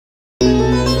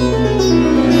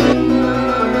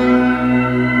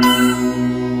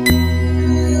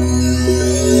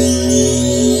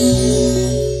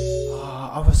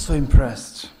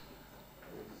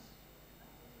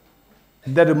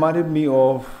that reminded me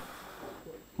of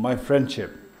my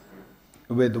friendship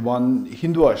with one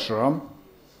Hindu ashram,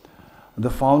 the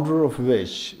founder of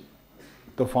which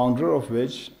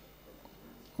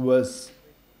was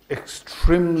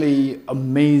extremely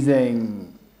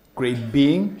amazing, great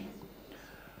being.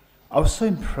 I was so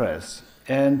impressed,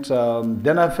 and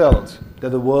then I felt that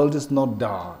the world is not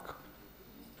dark.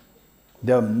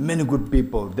 There are many good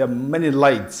people, there are many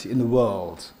lights in the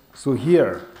world. So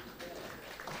here,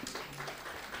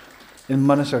 in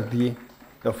Manashakti,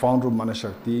 the founder of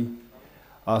Manashakti,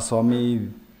 Swami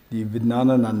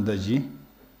Vidyananandaji,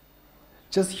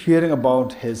 just hearing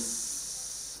about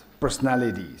his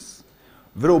personalities,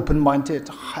 very open-minded,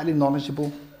 highly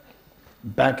knowledgeable,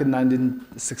 back in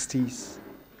 1960s,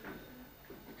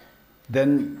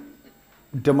 then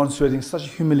demonstrating such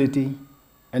humility,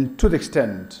 and to the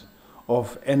extent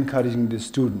of encouraging the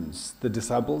students, the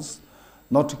disciples,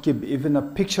 not to keep even a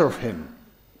picture of him,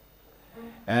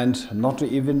 and not to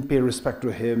even pay respect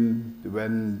to him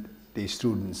when the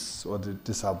students or the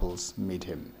disciples meet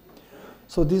him.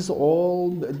 So this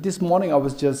morning I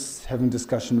was just having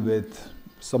discussion with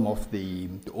some of the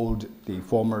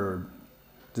former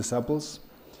disciples,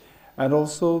 and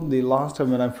also the last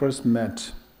time when I first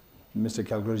met Mr.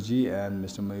 Kalkarji and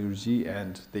Mr. Mayurji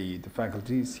and the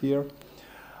faculties here,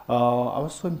 I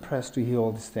was so impressed to hear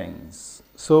all these things.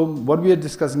 So what we are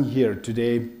discussing here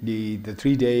today, the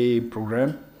 3-day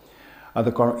program at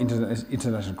the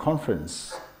international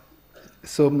conference.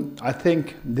 So I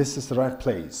think this is the right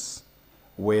place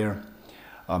where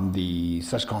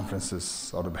such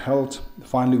conferences are to be held.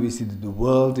 Finally, we see that the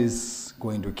world is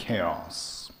going to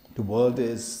chaos. The world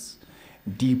is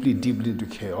deeply, deeply into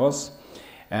chaos,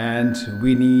 and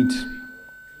we need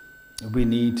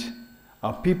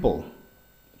people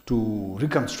to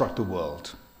reconstruct the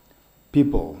world,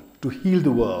 people to heal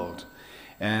the world,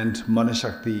 and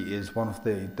Manashakti is one of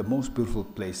the most beautiful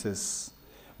places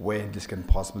where this can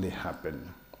possibly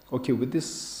happen. Okay, with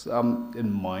this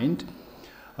in mind,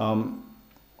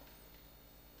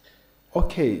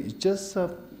 okay, just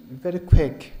a very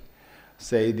quick,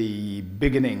 say the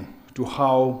beginning to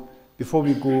how, before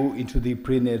we go into the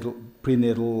prenatal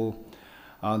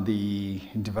the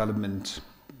development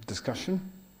discussion.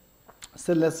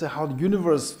 So let's say how the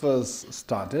universe first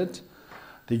started.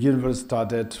 The universe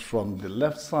started from the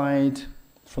left side,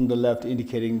 from the left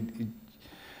indicating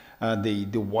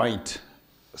the white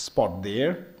spot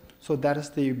there. So that is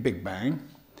the Big Bang.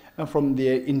 And from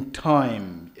there in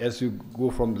time, as you go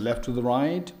from the left to the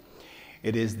right,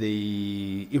 it is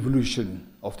the evolution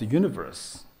of the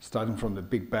universe, starting from the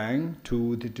Big Bang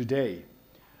to the today.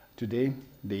 Today,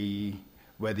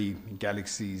 where the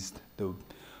galaxies, the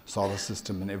solar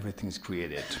system and everything is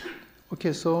created.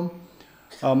 Okay, so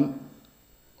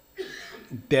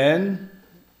then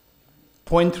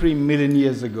 0.3 million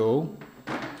years ago,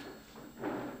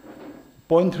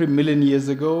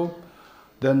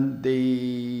 then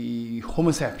the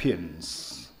Homo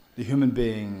sapiens, the human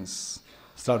beings,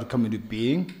 started coming into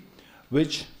being,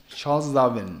 which Charles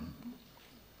Darwin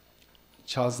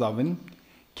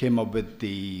came up with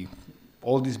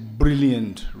all this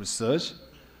brilliant research.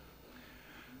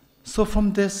 So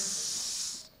from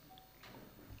this,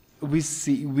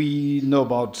 we know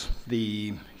about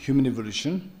the human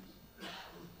evolution.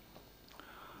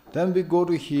 Then we go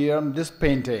to here, this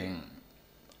painting.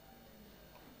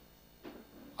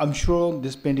 I'm sure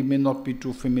this painting may not be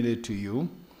too familiar to you,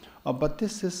 but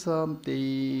this is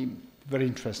the very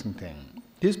interesting thing.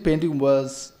 This painting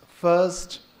was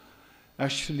first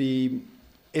actually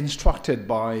instructed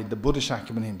by the Buddhist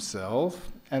Shakyamuni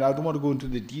himself, and I don't want to go into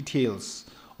the details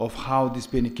of how this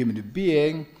painting came into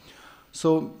being.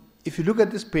 So if you look at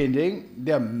this painting,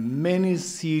 there are many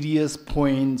serious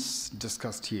points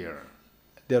discussed here.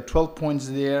 There are 12 points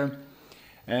there,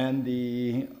 and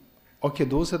okay,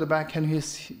 those at the back, can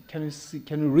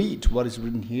you read what is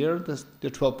written here? The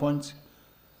 12 points?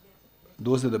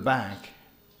 Those at the back.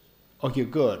 Okay,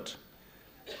 good.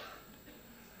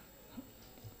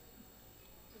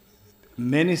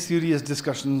 Many serious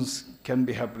discussions can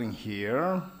be happening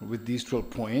here with these 12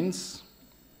 points.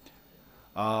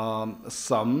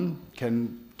 Some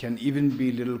can even be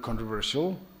a little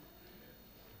controversial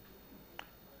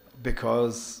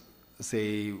because,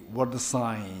 say, what the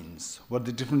signs, what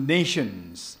the different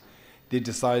nations, they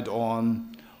decide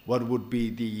on what would be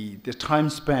the time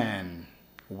span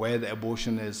where the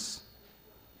abortion is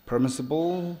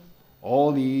permissible.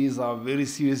 All these are very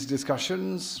serious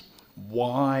discussions.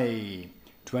 Why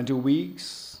 20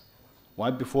 weeks? Why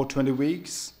before 20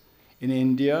 weeks in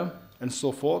India and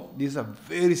so forth? These are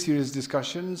very serious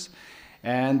discussions,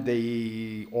 and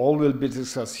they all will be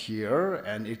discussed here,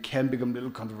 and it can become a little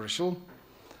controversial.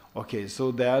 Okay,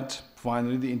 so that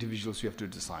finally the individuals you have to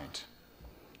decide,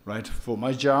 right? For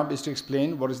my job is to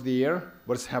explain what is the year,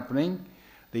 what is happening,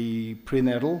 the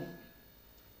prenatal,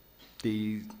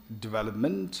 the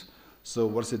development, so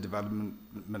what's the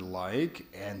development like,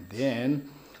 and then,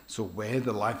 so where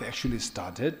the life actually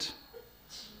started.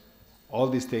 All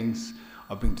these things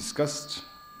are being discussed.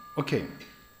 Okay,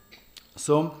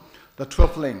 so the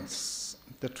 12 links,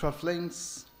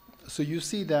 so you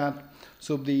see that,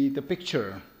 so the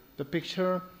picture, to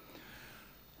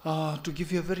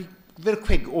give you a very, very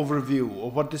quick overview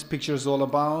of what this picture is all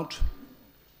about.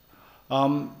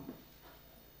 The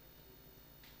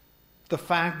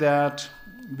fact that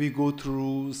we go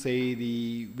through, say,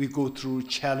 we go through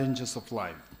challenges of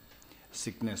life,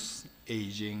 sickness,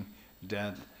 aging,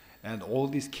 death, and all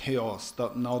these chaos,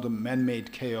 now the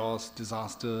man-made chaos,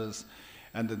 disasters,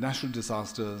 and the natural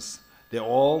disasters, they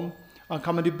all are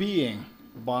come into being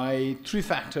by three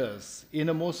factors.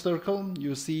 Innermost circle,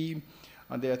 you see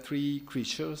there are three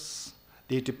creatures.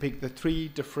 They depict the three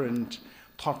different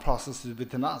thought processes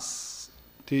within us,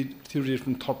 three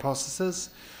different thought processes.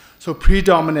 So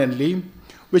predominantly,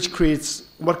 what creates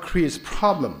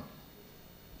problem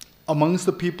amongst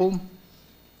the people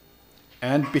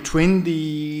and between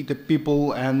the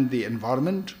people and the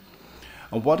environment.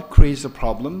 And what creates a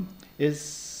problem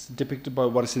is depicted by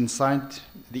what is inside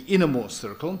the innermost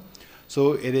circle.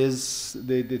 So it is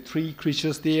the three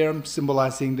creatures there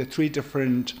symbolizing the three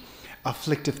different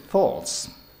afflictive thoughts: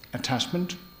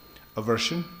 attachment,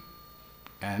 aversion,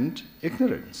 and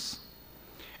ignorance.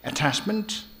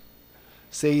 Attachment,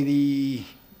 say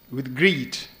with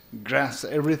greed, grasp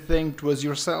everything towards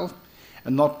yourself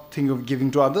and not think of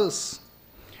giving to others.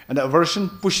 And aversion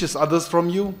pushes others from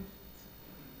you.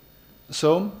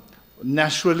 So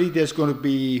naturally there's going to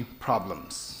be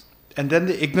problems. And then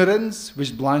the ignorance,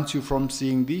 which blinds you from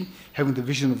having the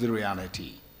vision of the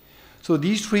reality. So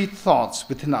these three thoughts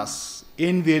within us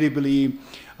invariably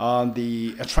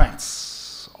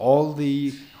attracts all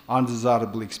the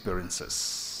undesirable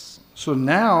experiences. So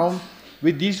now,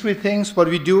 with these three things, what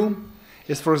we do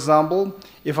is, for example,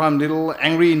 if I'm a little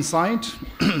angry inside,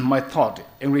 my thought,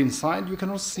 angry inside, you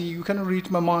cannot see, you cannot read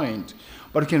my mind,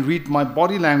 but you can read my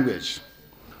body language.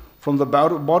 From the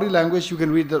body language, you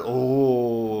can read that,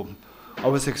 oh, I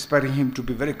was expecting him to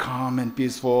be very calm and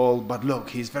peaceful, but look,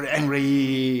 he's very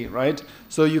angry, right?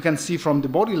 So you can see from the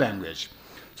body language.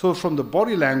 So from the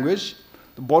body language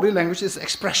is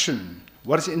expression.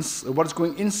 What is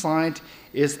going inside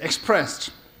is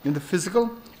expressed in the physical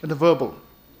and the verbal.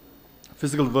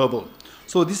 Physical, verbal.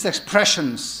 So these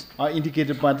expressions are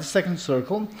indicated by the second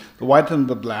circle, the white and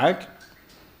the black.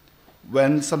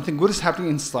 When something good is happening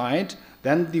inside,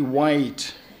 then the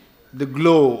white, the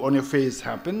glow on your face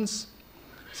happens.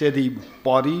 Say the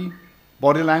body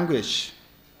language,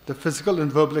 the physical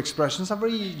and verbal expressions are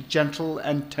very gentle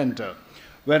and tender.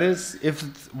 Whereas if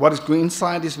what is going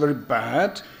inside is very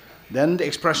bad, then the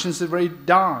expressions are very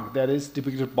dark. That is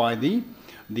depicted by the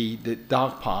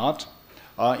dark part,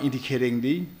 indicating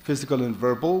the physical and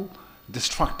verbal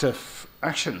destructive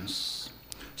actions.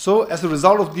 So as a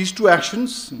result of these two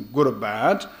actions, good or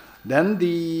bad, then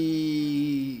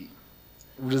the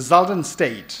resultant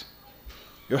state,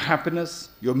 your happiness,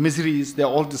 your miseries, they're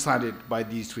all decided by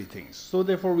these three things. So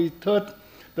therefore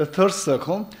the third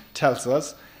circle tells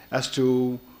us as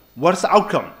to what's the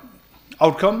outcome.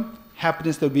 Outcome,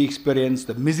 happiness that we experience,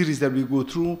 the miseries that we go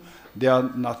through, they are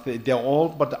all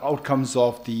but the outcomes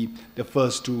of the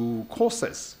first two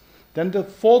courses. Then the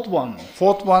fourth one,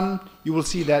 you will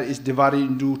see that is divided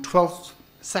into 12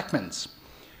 segments.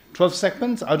 12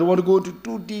 segments, I don't want to go into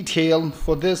too detail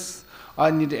for this.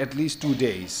 I need at least 2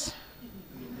 days.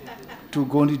 To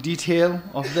go into detail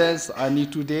of this, I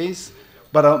need 2 days.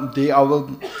 But I will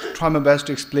try my best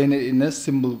to explain it in the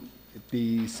simple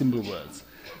words.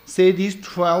 Say these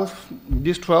 12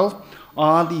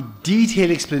 are the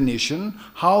detailed explanation,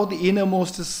 how the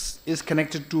innermost is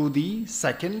connected to the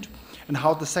second, and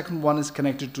how the second one is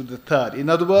connected to the third. In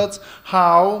other words,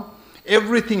 how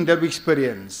everything that we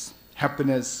experience,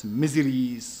 happiness,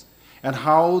 miseries, and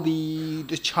how the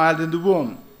child in the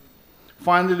womb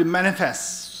finally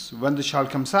manifests when the child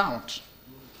comes out.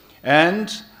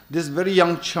 And this very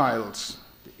young child,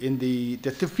 in the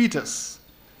fetus,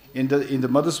 in the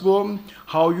mother's womb,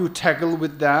 how you tackle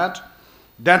with that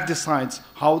decides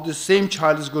how the same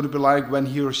child is going to be like when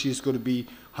he or she is going to be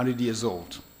 100 years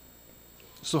old.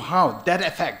 So how that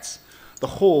affects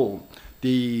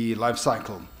the life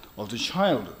cycle of the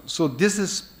child. So this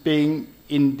is being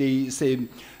in the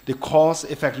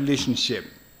cause-effect relationship.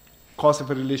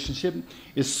 Cause-effect relationship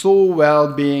is so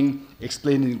well being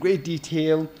explained in great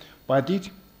detail by the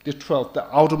the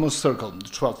outermost circle,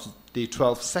 the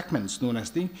 12 segments known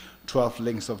as the 12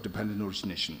 links of dependent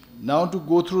origination. Now to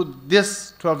go through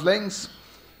this 12 links,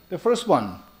 the first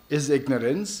one is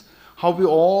ignorance. How we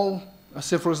all,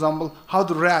 say for example, how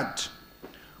the rat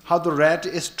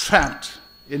is trapped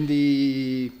in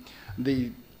the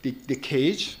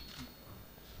cage.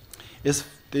 Is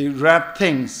the rat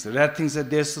thinks that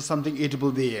there's something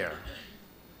eatable there.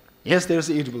 Yes, there's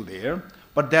eatable there,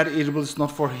 but that eatable is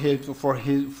not for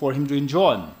him to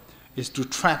enjoy. It's to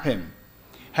trap him.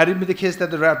 Had it been the case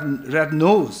that the rat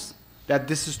knows that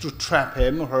this is to trap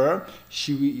him or her,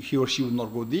 he or she will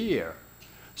not go there.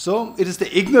 So it is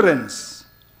the ignorance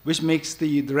which makes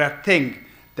the rat think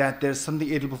that there's something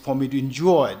eatable for me to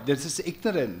enjoy. This is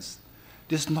ignorance.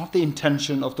 This is not the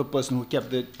intention of the person who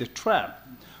kept the trap.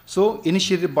 So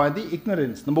initiated by the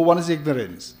ignorance. Number one is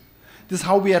ignorance. This is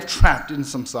how we are trapped in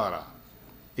samsara.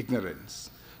 Ignorance.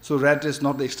 So rat is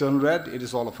not the external rat, it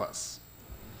is all of us.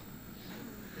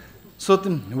 So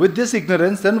with this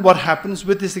ignorance, then what happens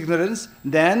with this ignorance?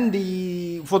 Then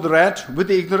for the rat, with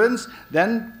the ignorance,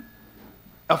 then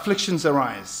afflictions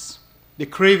arise. The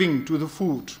craving to the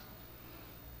food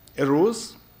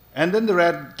arose, and then the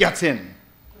rat gets in.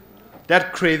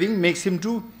 That craving makes him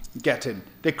to get in.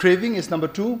 The craving is number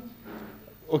two.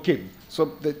 Okay, so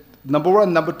the number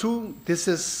one, number two, this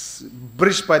is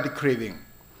bridged by the craving.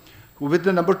 With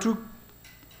the number two,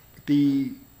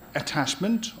 the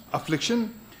attachment,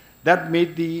 affliction, that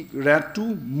made the rat to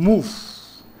move.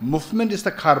 Movement is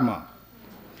the karma.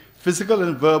 Physical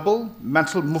and verbal,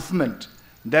 mental movement,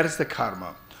 that is the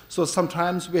karma. So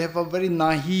sometimes we have a very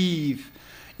naive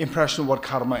impression of what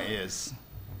karma is.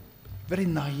 Very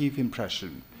naive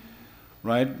impression,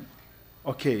 right?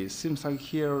 Okay, seems like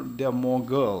here there are more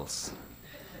girls,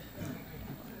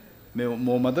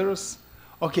 more mothers.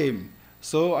 Okay,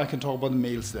 so I can talk about the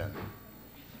males then.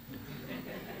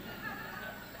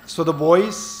 So the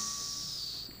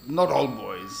boys, not all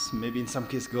boys, maybe in some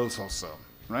cases girls also,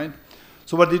 right?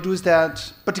 So what they do is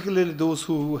that, particularly those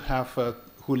who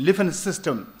live in a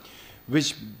system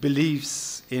which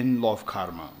believes in law of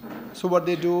karma. So what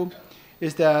they do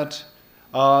is that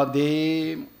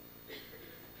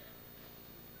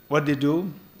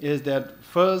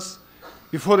first,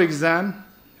 before the exam,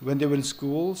 when they were in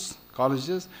schools,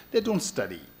 colleges, they don't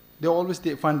study.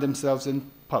 They find themselves in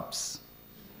pubs.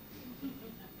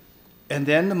 And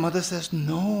then the mother says,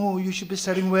 no, you should be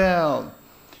studying well.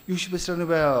 You should be studying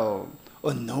well.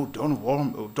 Oh, no,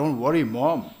 don't worry,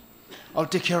 Mom. I'll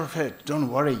take care of it.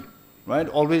 Don't worry. Right?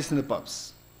 Always in the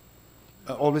pubs.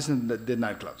 Always in the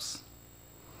nightclubs.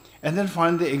 And then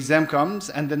finally the exam comes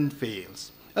and then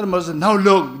fails. And the mother says, now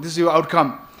look, this is your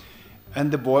outcome.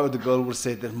 And the boy or the girl will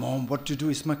say that, Mom, what you do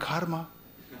is my karma.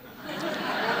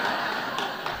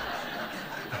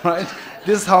 Right?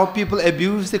 This is how people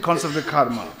abuse the concept of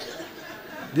karma.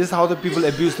 This is how the people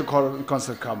abuse the concept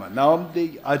of karma. Now,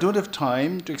 I don't have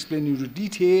time to explain you in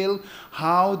detail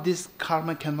how this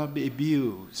karma cannot be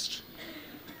abused.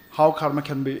 How karma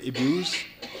can be abused.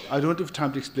 I don't have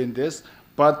time to explain this,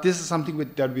 but this is something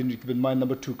that we need to keep in mind.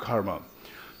 Number two, karma.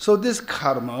 So this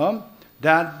karma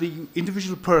that the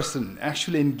individual person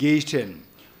actually engaged in,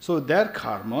 so that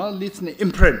karma leaves an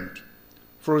imprint.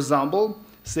 For example,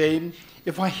 say,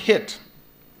 if I hit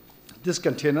this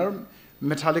container,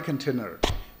 metallic container,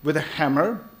 with a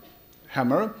hammer,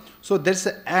 so there's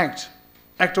an act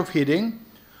of hitting.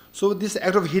 So this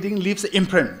act of hitting leaves an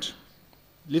imprint.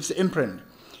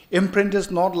 Imprint is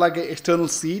not like an external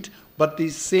seed, but the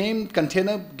same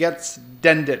container gets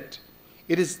dented.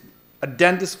 A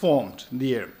dent is formed in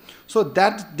the air. So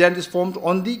that dent is formed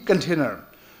on the container.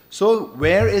 So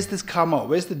where is this karma?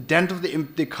 Where is the dent of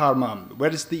the karma? Where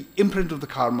is the imprint of the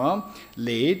karma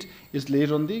laid? Is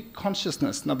laid on the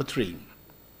consciousness, number three.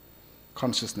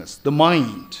 Consciousness, the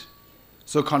mind.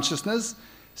 So consciousness,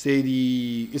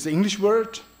 is an English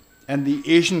word, and the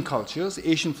Asian cultures,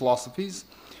 Asian philosophies,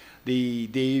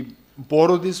 they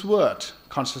borrow this word,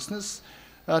 consciousness,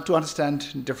 to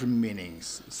understand different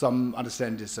meanings. Some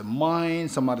understand it as a mind,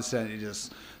 some understand it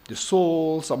as the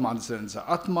soul, some understand it as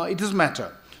atma. It doesn't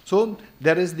matter. So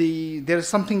there is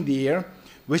something there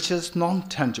which is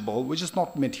non-tangible, which is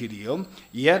not material,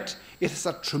 yet it has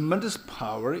a tremendous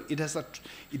power.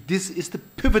 This is the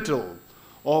pivotal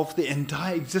of the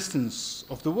entire existence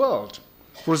of the world.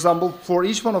 For example, for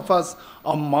each one of us,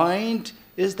 our mind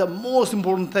is the most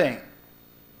important thing.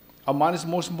 Our mind is the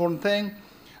most important thing.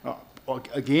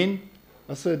 Again,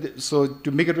 so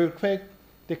to make it real quick,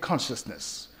 the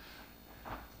consciousness.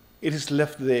 It is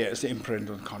left there as an imprint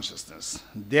on consciousness.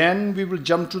 Then we will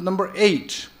jump to number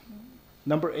 8.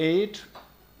 Number eight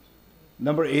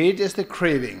is the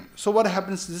craving. So what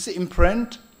happens, this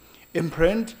imprint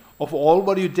imprint of all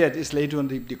what you did is laid on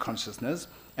the consciousness.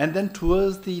 And then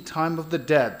towards the time of the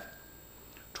death,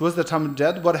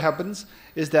 what happens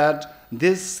is that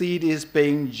this seed is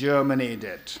being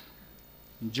germinated.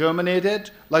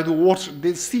 Germinated like the water,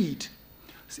 the seed.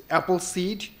 Apple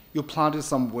seed, you plant it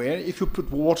somewhere. If you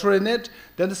put water in it,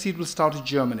 then the seed will start to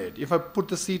germinate. If I put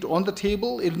the seed on the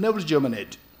table, it will never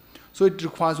germinate. So it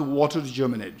requires water to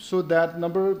germinate. So that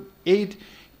number 8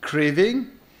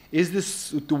 craving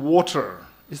is the water.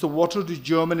 Is the water to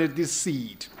germinate this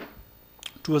seed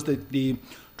towards the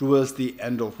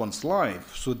end of one's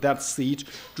life. So that seed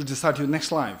to decide your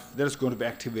next life, that is going to be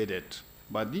activated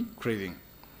by the craving.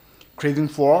 Craving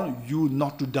for you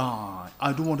not to die.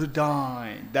 I don't want to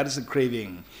die. That is a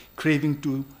craving. Craving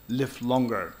to live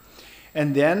longer.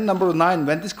 And then number 9,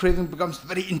 when this craving becomes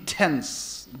very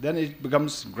intense, then it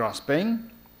becomes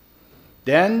grasping.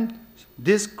 Then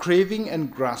this craving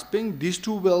and grasping, these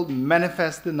two will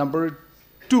manifest the number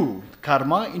 2,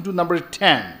 karma, into number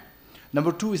 10.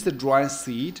 Number 2 is the dry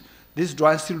seed. This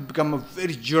dry seed will become a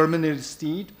very germinated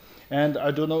seed. And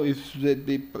I don't know if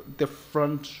the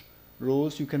front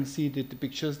rows, you can see the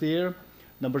pictures there.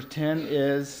 Number 10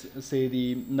 is,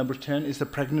 number 10 is the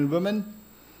pregnant woman,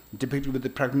 depicted with the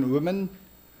pregnant woman.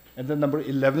 And then number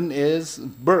 11 is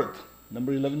birth.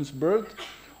 Number 11 is birth.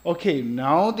 Okay,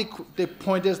 now the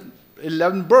point is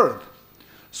 11, birth.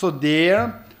 So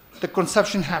there, the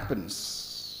conception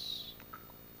happens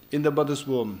in the mother's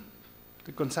womb.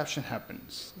 The conception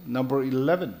happens. Number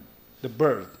 11, the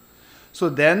birth. So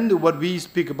then what we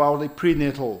speak about, the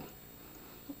prenatal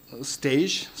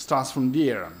stage, starts from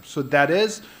there. So that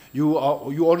is, you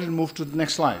already moved to the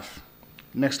next life.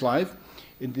 Next life,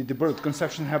 the birth,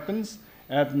 conception happens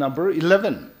at number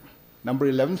 11. Number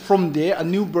 11, from there, a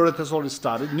new birth has already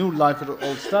started, new life has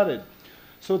all started.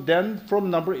 So then, from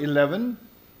number 11,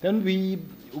 then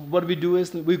what we do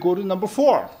is we go to number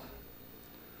 4.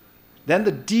 Then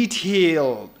the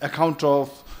detailed account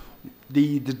of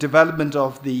the development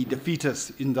of the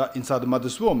fetus inside the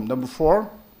mother's womb. Number 4,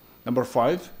 number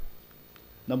 5.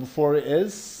 Number 4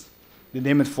 is the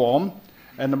name and form,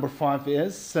 and number 5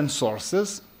 is sense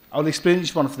sources. I'll explain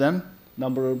each one of them.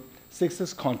 Number 6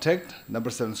 is contact. Number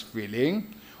 7 is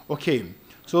feeling. Okay,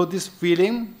 so this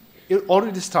feeling, it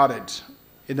already started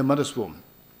in the mother's womb.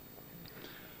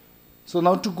 So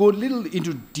now to go a little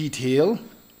into detail,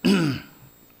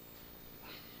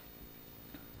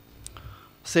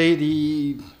 say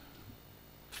the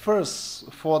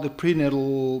first, for the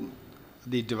prenatal,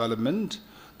 the development,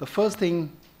 the first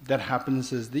thing that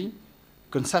happens is the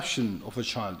conception of a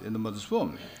child in the mother's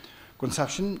womb.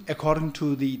 Conception, according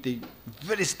to the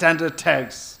very standard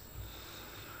text.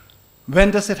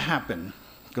 When does it happen?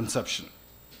 Conception.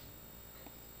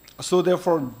 So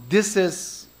therefore, this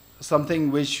is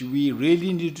something which we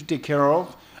really need to take care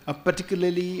of,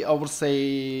 particularly, I would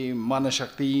say, Mana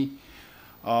Shakti,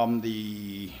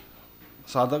 the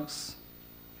sadhaks,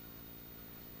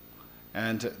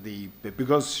 and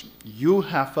because you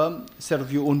have a set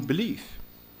of your own belief.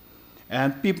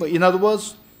 And people, in other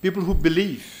words, people who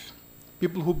believe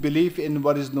in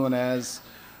what is known as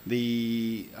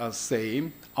the, a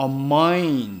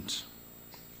mind,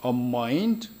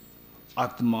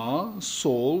 atma,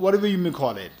 soul, whatever you may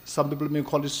call it. Some people may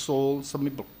call it soul, some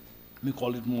people may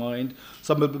call it mind,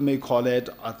 some people may call it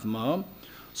atma.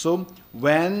 So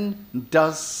when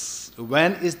is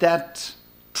that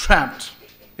trapped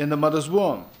in the mother's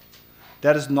womb?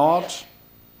 That is not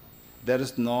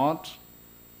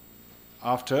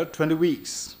after 20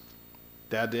 weeks.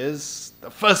 That is the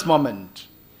first moment,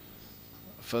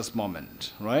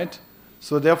 right?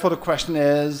 So therefore the question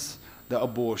is the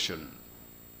abortion.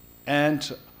 And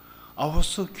I was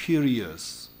so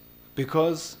curious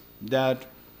because that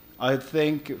I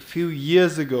think a few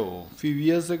years ago,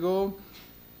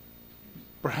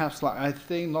 perhaps I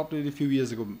think not really a few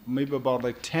years ago, maybe about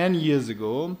 10 years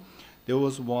ago, there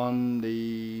was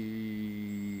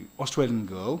the Australian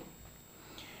girl,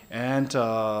 and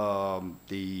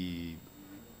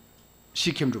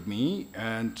she came to me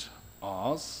and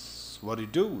asked, what do you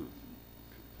do?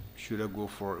 Should I go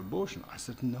for abortion? I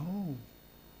said, no,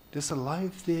 there's a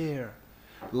life there.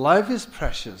 Life is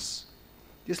precious.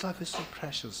 This life is so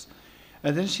precious.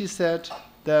 And then she said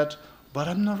that, but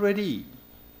I'm not ready.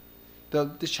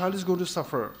 The child is going to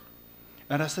suffer.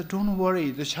 And I said, don't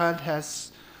worry, the child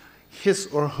has his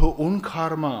or her own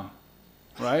karma,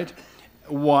 right?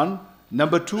 1.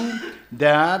 Number 2,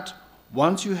 that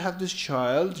once you have this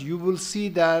child, you will see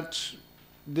that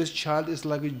this child is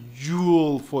like a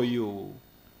jewel for you,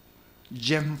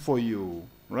 gem for you,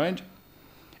 right?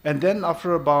 And then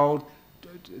after about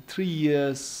 3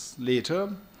 years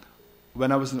later,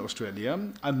 when I was in Australia,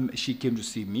 she came to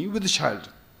see me with the child.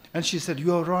 And she said,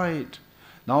 "You are right.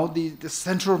 Now the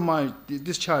center of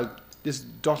this child, this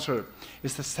daughter,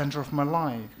 is the center of my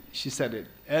life." She said it.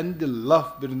 And the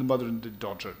love between the mother and the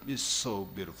daughter is so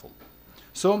beautiful.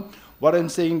 So what I'm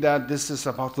saying that this is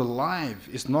about the life.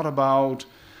 It's not about,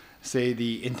 say,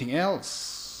 anything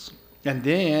else. And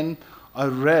then I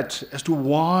read as to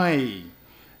why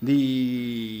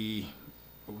the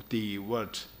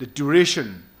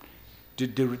duration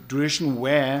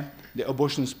where the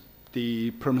abortion is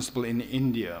permissible in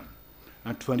India,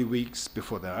 and 20 weeks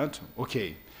before that.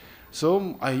 Okay,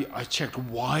 so I checked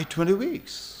why 20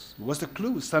 weeks. What's the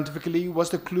clue? Scientifically,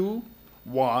 what's the clue?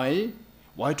 Why?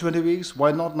 Why 20 weeks?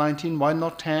 Why not 19? Why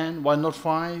not 10? Why not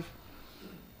 5?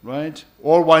 Right?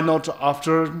 Or why not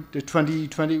after the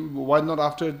 20? Why not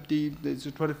after the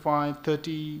 25,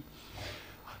 30?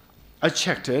 I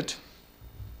checked it.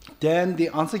 Then the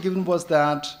answer given was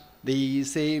that they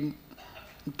say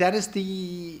that is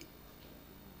the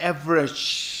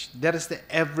average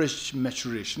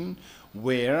maturation,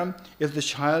 where if the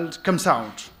child comes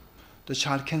out, the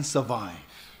child can survive.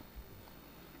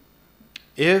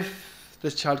 If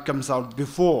the child comes out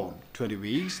before 20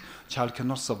 weeks, child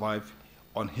cannot survive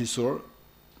on his or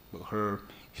her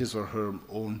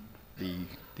own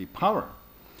the power.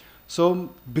 So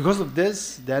because of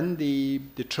this, then the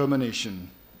termination,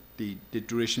 the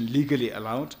duration legally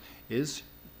allowed is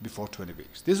before 20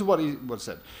 weeks. This is what he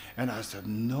said. And I said,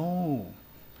 no.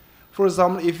 For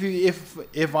example,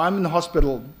 if I'm in the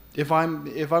hospital, if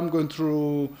I'm going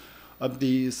through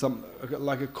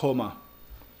like a coma,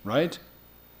 right?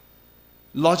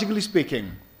 Logically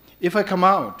speaking, if I come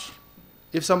out,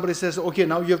 if somebody says, okay,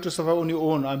 now you have to survive on your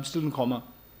own, I'm still in coma,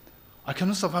 I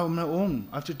cannot survive on my own.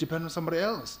 I have to depend on somebody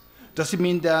else. Does it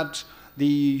mean that the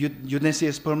euthanasia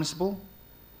is permissible?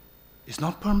 It's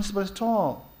not permissible at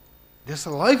all. There's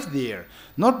a life there.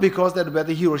 Not because that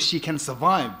whether he or she can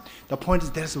survive. The point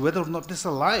is there's whether or not there's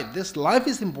a life. This life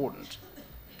is important.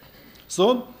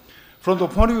 So, from the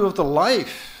point of view of the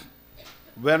life,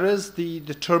 whereas the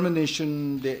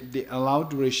termination, the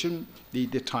allowed duration, the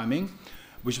timing,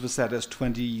 which was set as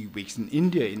 20 weeks in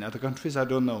India. In other countries, I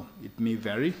don't know. It may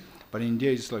vary. But in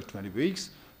India, it's like 20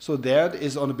 weeks. So that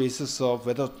is on the basis of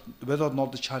whether or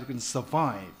not the child can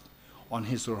survive on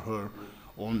his or her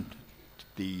own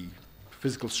the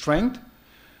physical strength.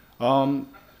 And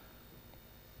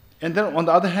then on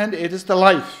the other hand, it is the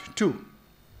life too.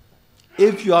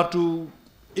 If you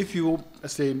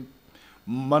say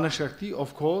Manashakti,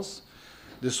 of course,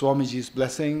 the Swamiji's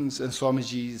blessings and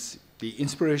Swamiji's the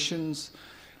inspirations.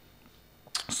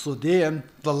 So then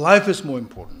the life is more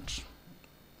important.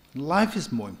 Life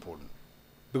is more important.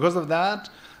 Because of that,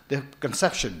 the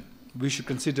conception, we should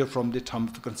consider from the time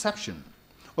of the conception.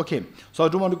 Okay, so I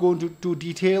don't want to go into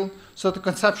detail. So the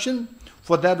conception,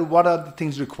 for that, what are the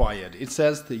things required? It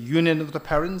says the union of the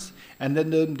parents, and then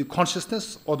the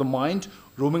consciousness or the mind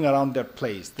roaming around that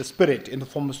place. The spirit, in the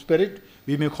form of spirit,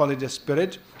 we may call it a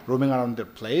spirit, roaming around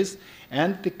that place.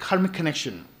 And the karmic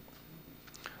connection.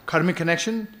 Karmic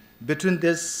connection between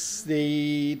this,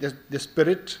 the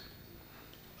spirit,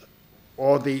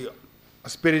 or the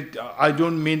spirit, I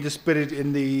don't mean the spirit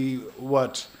in the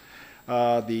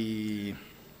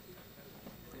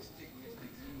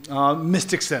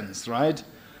mystic sense, right?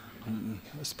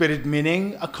 Spirit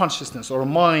meaning a consciousness or a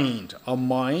mind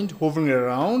hovering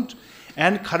around,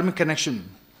 and karmic connection,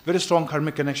 very strong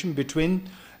karmic connection between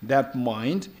that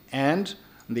mind and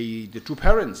the two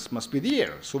parents must be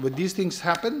there. So when these things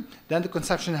happen, then the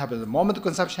conception happens. The moment the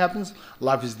conception happens,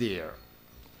 life is there.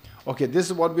 Okay, this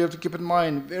is what we have to keep in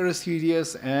mind. Very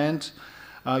serious, and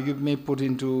you may put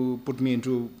me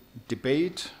into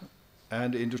debate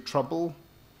and into trouble.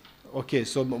 Okay,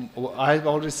 so I've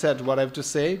already said what I have to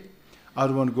say. I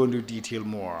don't want to go into detail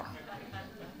more.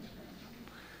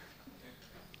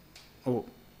 Oh.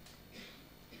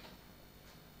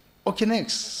 Okay,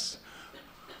 next.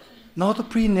 Now the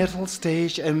prenatal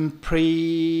stage and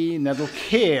prenatal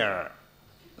care.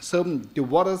 So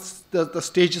what are the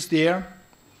stages there?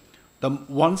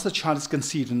 Once the child is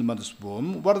conceived in the mother's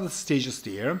womb, what are the stages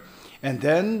there? And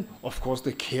then, of course,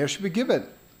 the care should be given.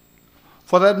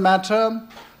 For that matter,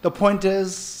 the point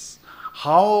is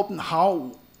what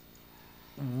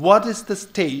is the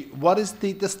state? What is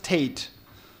the state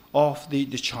of the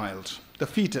child, the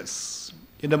fetus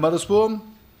in the mother's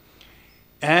womb?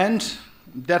 And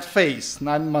that phase,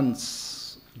 9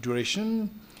 months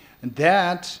duration, and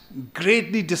that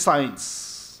greatly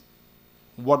decides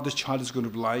what the child is going to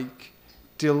be like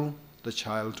till the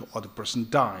child or the person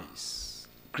dies.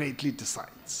 Greatly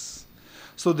decides.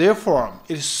 So therefore,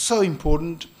 it is so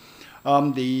important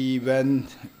when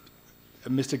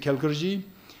Mr. Kelkurji.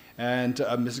 And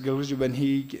Mr. Kelkurji, when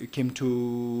he came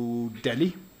to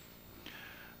Delhi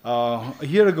a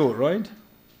year ago, right?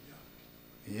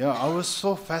 Yeah, I was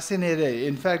so fascinated.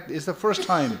 In fact, it's the first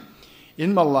time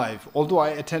in my life, although I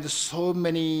attended so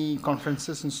many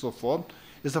conferences and so forth,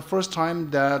 it's the first time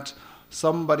that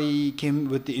somebody came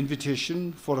with the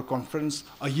invitation for a conference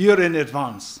a year in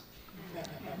advance.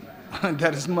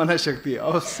 That is Manashakti. I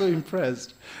was so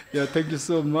impressed. Yeah, thank you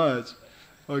so much.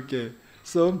 Okay.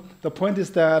 So the point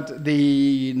is that what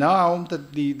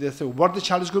the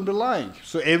child is going to be like.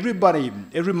 So everybody,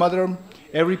 every mother,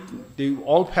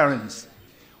 all parents,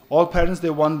 they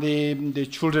want their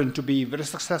children to be very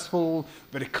successful,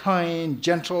 very kind,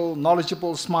 gentle,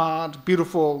 knowledgeable, smart,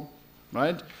 beautiful,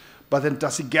 right? But then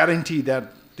does it guarantee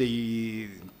that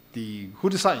who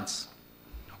decides?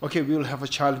 Okay, we will have a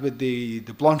child with the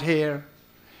blonde hair.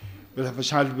 We'll have a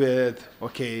child with,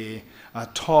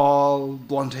 tall,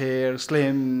 blonde hair,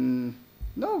 slim.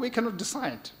 No, we cannot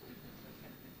decide,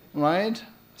 right?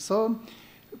 So,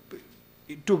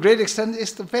 to a great extent,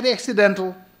 it's very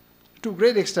accidental. To a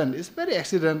great extent, it's very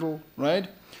accidental, right?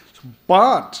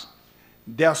 But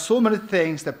there are so many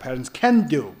things that parents can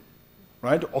do,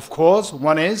 right? Of course,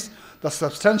 one is the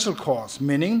substantial cause,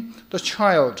 meaning the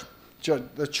child,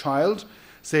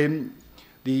 say,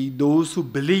 those who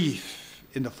believe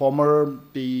in the former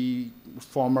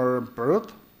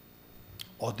birth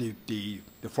or the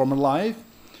former life.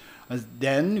 And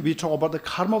then we talk about the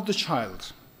karma of the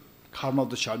child. Karma of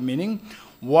the child, meaning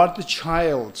what the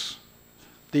child,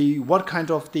 what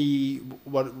kind of the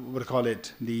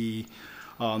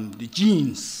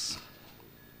genes.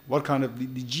 What kind of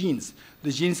the genes?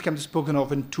 The genes can be spoken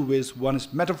of in two ways. One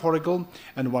is metaphorical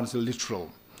and one is literal.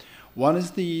 One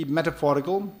is the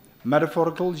metaphorical.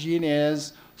 Metaphorical gene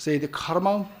is, say, the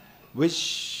karma,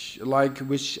 which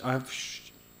I have.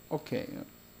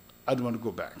 I don't want to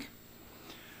go back.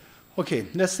 Okay,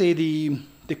 let's say the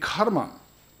karma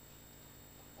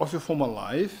of your former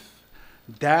life,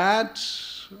 that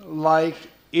like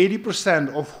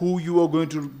 80% of who you are going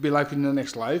to be like in the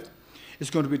next life is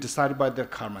going to be decided by their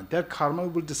karma. Their karma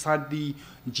will decide the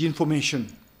gene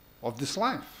formation of this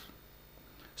life.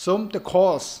 So the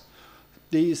cause,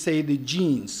 they say the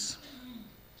genes,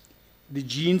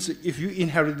 if you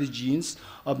inherit the genes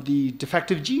of the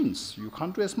defective genes, you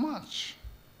can't do as much,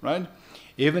 right?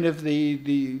 Even if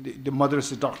the mother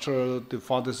is a doctor, the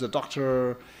father is a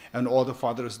doctor, and or the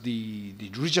father is the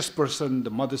richest person, the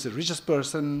mother is the richest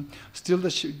person, still the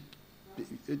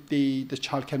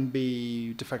child can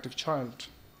be defective child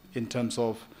in terms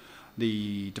of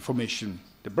the formation,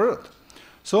 the birth.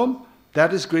 So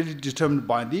that is greatly determined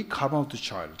by the karma of the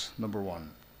child, number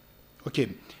one. Okay,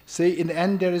 say in the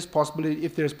end there is possibility,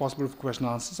 if there is possibility for question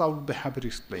and answers, I will be happy to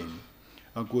explain.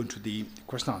 I'll go into the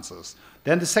question and answers.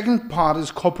 Then the second part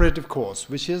is cooperative course,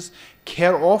 which is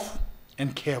care of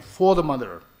and care for the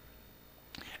mother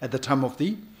at the time of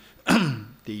the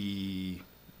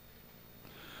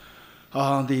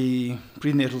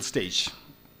prenatal stage.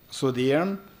 So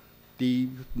there, the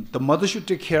mother should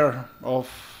take care of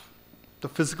the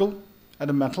physical and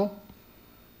the mental,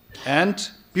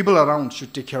 and people around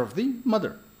should take care of the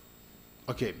mother.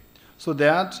 Okay, so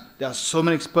that there are so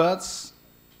many experts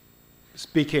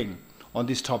speaking on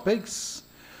these topics.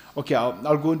 Okay,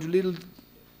 I'll go into a little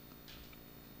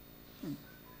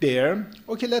there.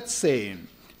 Okay, let's say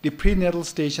the prenatal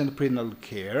stage and the prenatal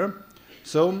care.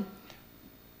 So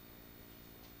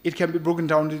it can be broken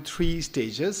down into 3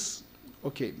 stages.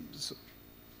 Okay,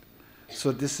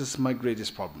 so this is my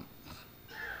greatest problem.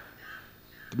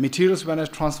 The materials, when I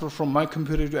transfer from my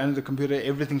computer to another computer,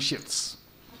 everything shifts.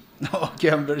 Okay,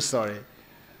 I'm very sorry.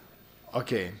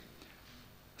 Okay,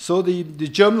 so the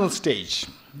germinal stage,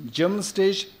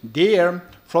 there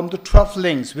from the 12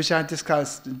 links, which I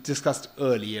discussed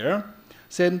earlier,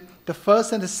 said the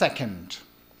first and the second.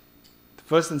 The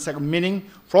first and second, meaning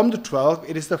from the 12,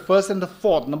 it is the first and the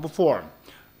fourth, number 4,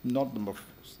 not number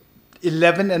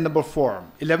 11 and number 4.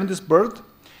 11 is birth,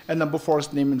 and number 4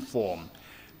 is name and form.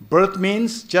 Birth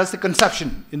means just the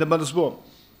conception in the mother's womb,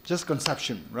 just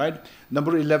conception, right?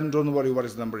 Number 11, don't worry what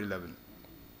is number 11.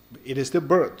 It is the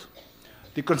birth,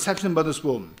 the conception in mother's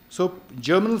womb. So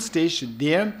germinal stage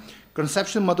there,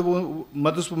 conception in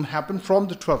mother's womb happened from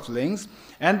the 12 links,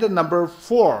 and the number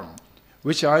 4,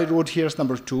 which I wrote here as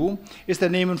number 2, is the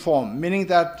name and form, meaning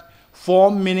that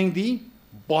form meaning the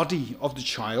body of the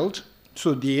child.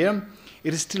 So there,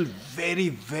 it is still very,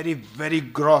 very, very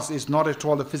gross. It's not at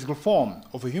all the physical form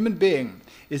of a human being.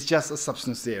 It's just a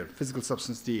substance there, physical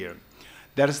substance there.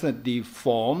 That is the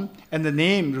form, and the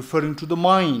name referring to the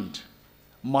mind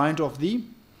of the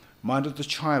mind of the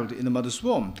child in the mother's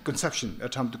womb, the conception,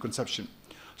 at time of the conception.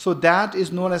 So that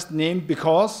is known as name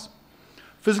because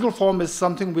physical form is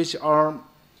something which our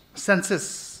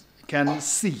senses can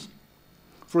see.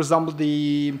 For example,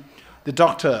 the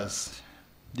doctors,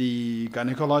 the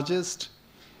gynecologist,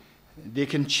 they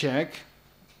can check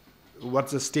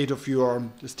what's the state of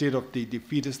the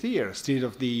fetus there, state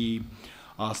of the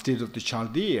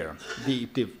child there,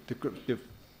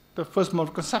 the first month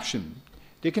of conception.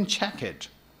 They can check it.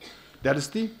 That is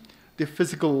the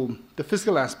physical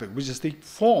aspect, which is the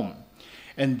form.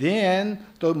 And then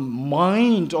the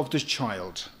mind of the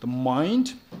child, the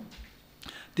mind,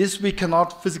 this we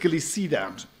cannot physically see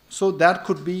that. So that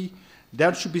should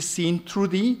be seen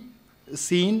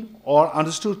or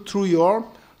understood through your,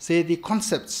 say, the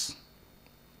concepts.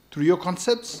 Through your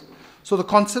concepts. So the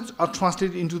concepts are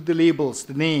translated into the labels,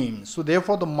 the names. So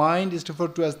therefore the mind is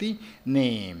referred to as the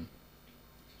name.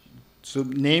 So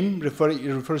name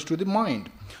refers to the mind.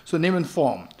 So name and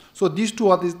form. So these two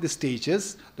are the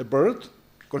stages, the birth,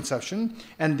 conception,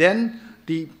 and then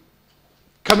the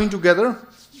coming together,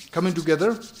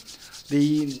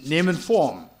 the name and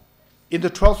form. In the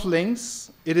 12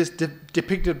 links, it is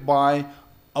depicted by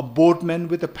a boatman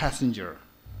with a passenger.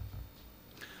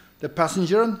 The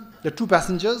two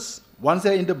passengers, once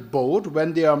they're in the boat,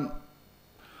 when they are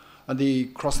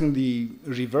crossing the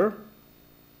river,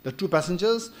 the two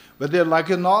passengers, whether they like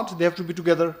it or not, they have to be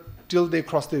together till they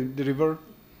cross the river.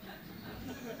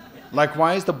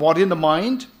 Likewise, the body and the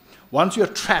mind, once you are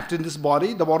trapped in this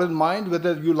body, the body and mind,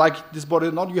 whether you like this body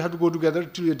or not, you have to go together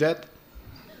till your death.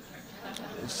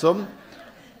 So,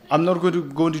 I'm not going to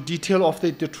go into detail of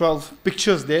the 12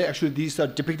 pictures there. Actually, these are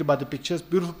depicted by the pictures,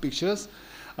 beautiful pictures.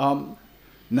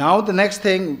 Now, the next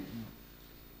thing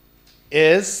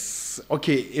is,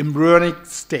 embryonic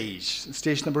stage.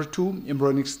 Stage number 2,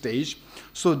 embryonic stage.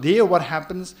 So there what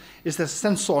happens is the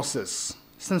sense sources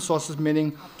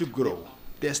meaning to grow.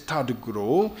 They start to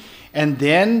grow. And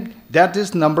then that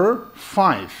is number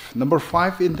 5. Number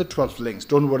 5 in the 12 links.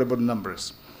 Don't worry about the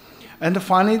numbers. And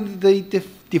finally,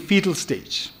 the fetal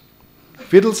stage.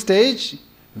 Fetal stage,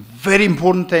 very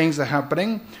important things are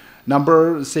happening.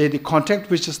 Number, say, the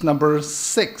contact, which is number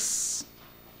 6.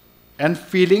 And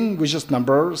feeling, which is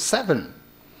number 7.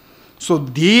 So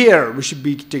there we should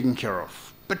be taken care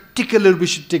of. Particularly we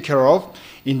should take care of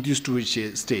in these two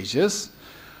stages.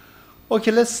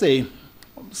 Okay, let's say,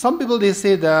 some people they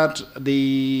say that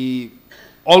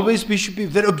always we should be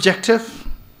very objective.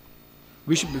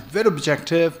 We should be very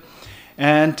objective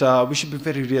and we should be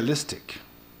very realistic.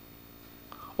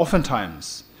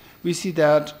 Oftentimes, we see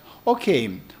that,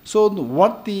 so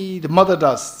what the mother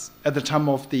does at the time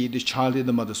of the child in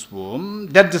the mother's womb,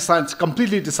 that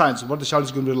completely decides what the child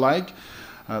is going to be like.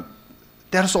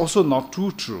 That is also not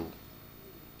too true.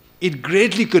 It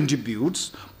greatly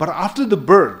contributes, but after the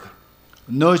birth,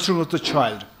 nurturing of the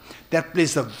child, that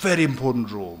plays a very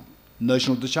important role.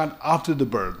 Nurturing of the child after the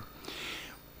birth.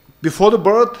 Before the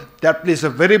birth, that plays a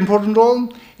very important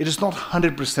role. It is not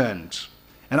 100%.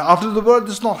 And after the birth,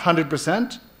 it's not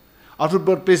 100%. After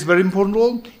birth plays a very important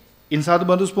role. Inside the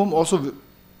mother's womb also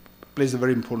plays a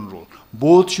very important role.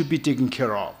 Both should be taken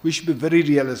care of. We should be very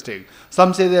realistic.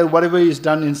 Some say that whatever is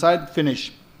done inside,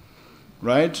 finish.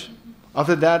 Right?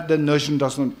 After that, the nurturing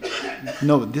does not.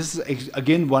 No, this is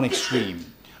again one extreme.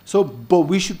 So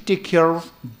we should take care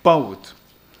of both.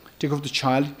 Take care of the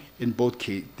child in both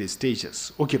the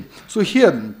stages. Okay, so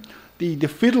here, the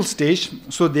fetal stage,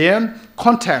 so there,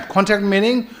 contact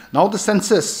meaning, now the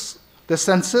senses,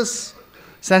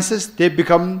 they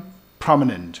become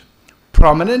prominent.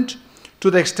 Prominent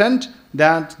to the extent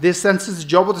that the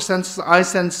job of the senses, eye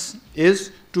sense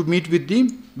is to meet with the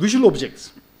visual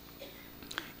objects.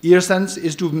 Ear sense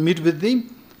is to meet with the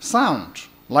sound.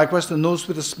 Likewise, the nose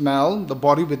with the smell, the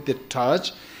body with the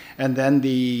touch, and then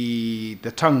the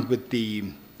tongue with the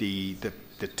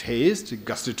taste, the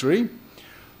gustatory.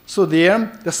 So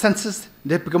there, the senses,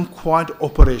 they become quite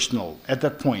operational at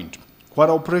that point. Quite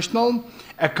operational.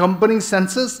 Accompanying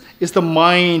senses is the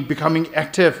mind becoming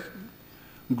active,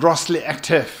 grossly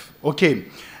active. Okay.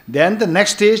 Then the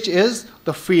next stage is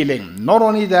the feeling. Not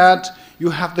only that, you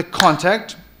have the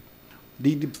contact,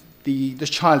 the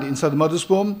child inside the mother's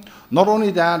womb. Not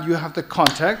only that, you have the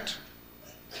contact.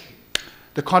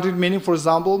 The contact meaning, for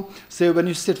example, say when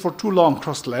you sit for too long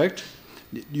cross-legged,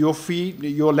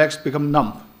 your legs become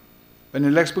numb. When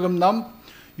your legs become numb,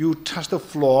 you touch the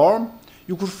floor,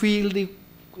 you could feel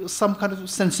some kind of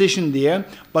sensation there,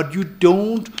 but you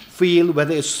don't feel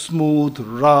whether it's smooth,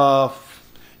 rough.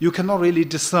 You cannot really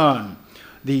discern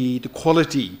the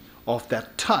quality of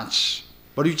that touch.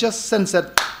 But you just sense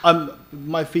that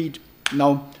my feet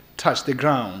now touch the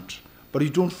ground. but you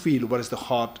don't feel what is the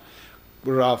hot,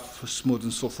 rough, smooth,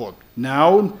 and so forth.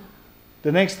 Now,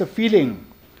 the next, the feeling.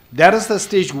 That is the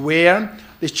stage where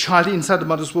the child inside the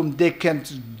mother's womb, they can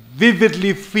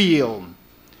vividly feel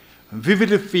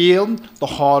the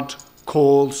hot,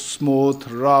 cold, smooth,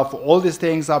 rough, all these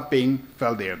things are being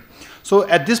felt there. So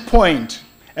at this point,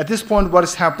 what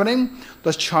is happening?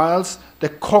 The child's, the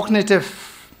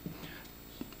cognitive,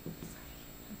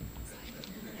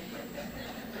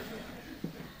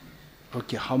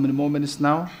 okay, how many more minutes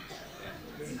now?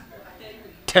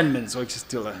 10 minutes, okay,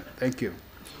 still, thank you.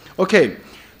 Okay,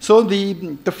 so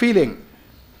the feeling.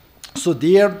 So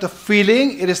there, the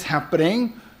feeling, it is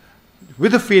happening.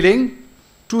 With the feeling,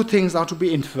 two things are to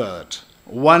be inferred.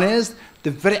 One is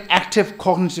the very active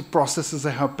cognitive processes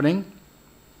are happening.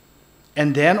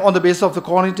 And then on the basis of the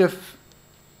cognitive,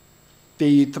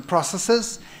 the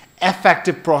processes,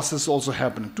 affective process also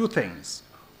happening. Two things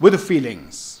with the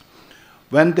feelings.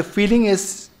 When the feeling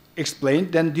is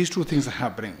explained, then these two things are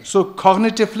happening. So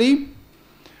cognitively,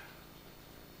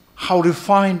 how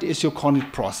refined is your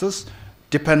cognitive process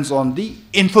depends on the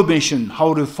information,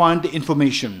 how refined the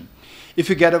information. If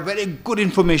you get a very good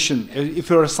information, if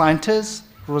you're a scientist,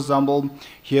 for example,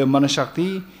 here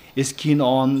Manashakti is keen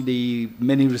on the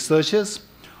many researchers.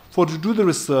 For to do the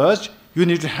research, you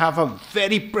need to have a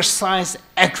very precise,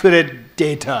 accurate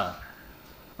data,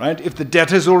 right? If the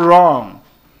data is all wrong,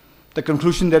 the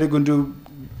conclusion that you're going to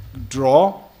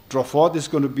draw forth is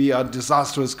going to be a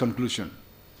disastrous conclusion,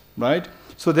 right?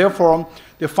 So therefore,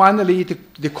 finally,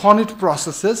 the cognitive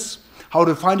processes, how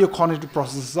refined your cognitive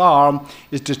processes are,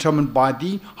 is determined by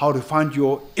how refined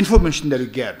your information that you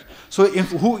get. So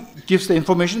who gives the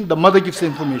information? The mother gives the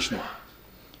information.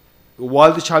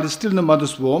 While the child is still in the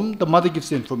mother's womb, the mother gives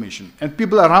the information. And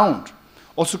people around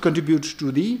also contribute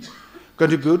to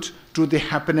the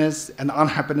happiness and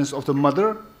unhappiness of the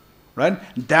mother, right?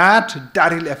 That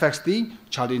directly affects the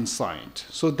child inside.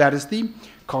 So that is the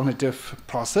cognitive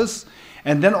process.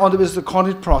 And then on the basis of the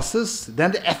cognitive process,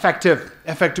 then the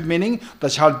affective meaning the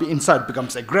child inside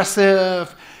becomes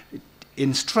aggressive,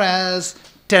 in stress,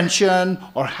 tension,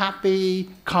 or happy,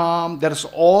 calm. That is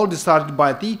all decided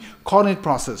by the cognitive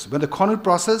process. When the cognitive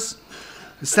process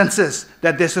senses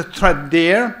that there's a threat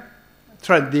there,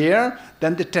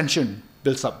 then the tension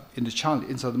builds up in the child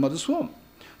inside the mother's womb.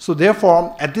 So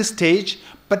therefore, at this stage,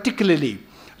 particularly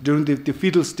during the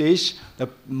fetal stage, the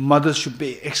mother should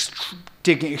be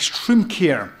taking extreme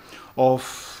care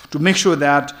to make sure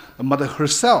that the mother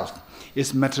herself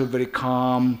is mentally very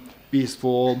calm,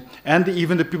 peaceful, and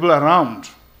even the people around,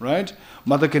 right?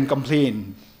 Mother can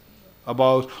complain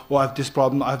about, oh, I have this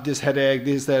problem, I have this headache,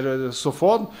 this, that, so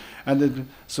forth, and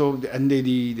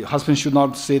the husband should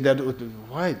not say that,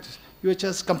 why? You are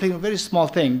just complaining a very small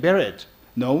thing, bear it.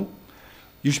 No,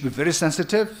 you should be very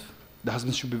sensitive. The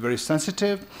husband should be very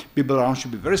sensitive. People around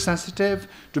should be very sensitive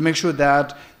to make sure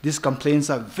that these complaints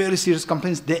are very serious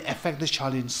complaints. They affect the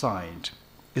child inside.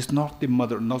 It's not the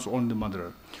mother, not only the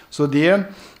mother. So there,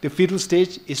 the fetal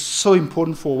stage is so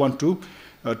important for one to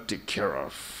take care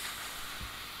of.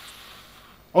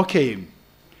 Okay,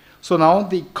 so now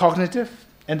the cognitive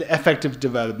and the affective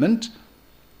development.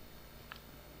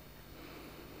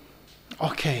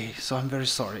 Okay, so I'm very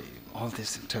sorry. All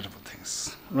these terrible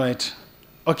things, right?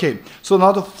 Okay, so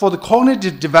now for the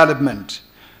cognitive development,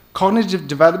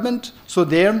 so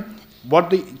there,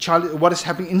 what is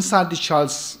happening inside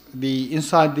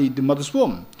the mother's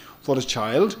womb for the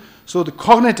child. So the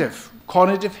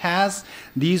cognitive has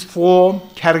these four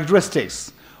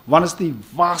characteristics. One is the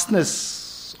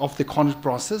vastness of the cognitive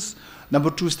process.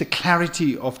 Number two is the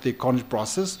clarity of the cognitive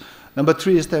process. Number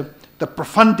three is the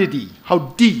profundity, how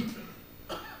deep.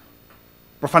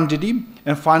 Profundity,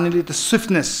 and finally the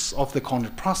swiftness of the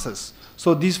cognitive process.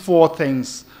 So these four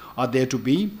things are there to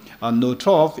be noted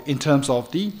of in terms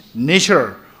of the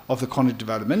nature of the cognitive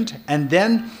development. And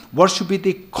then what should be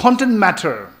the content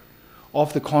matter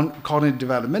of the cognitive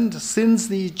development since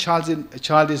the child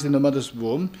is in the mother's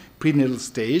womb, prenatal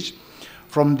stage.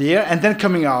 From there, and then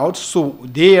coming out, so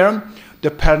there the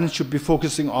parents should be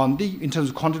focusing on in terms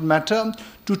of content matter,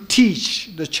 to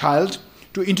teach the child,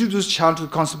 to introduce the child to the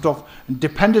concept of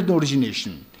dependent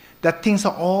origination, that things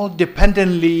are all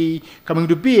dependently coming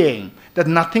to being, that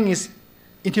nothing is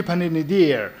independently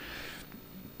there.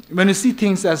 When you see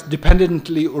things as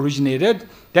dependently originated,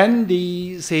 then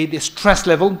the stress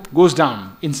level goes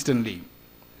down instantly.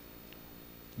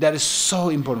 That is so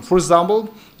important. For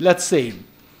example, let's say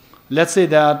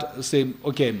that,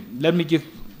 okay, let me give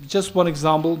just one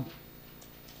example.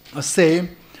 Say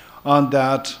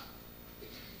that,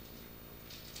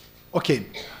 okay,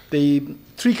 the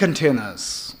three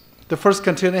containers The first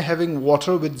container having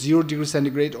water with 0 degrees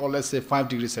centigrade, or let's say 5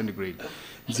 degrees centigrade.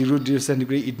 0 degrees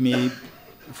centigrade, it may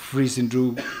freeze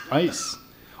into ice.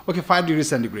 Okay, 5 degrees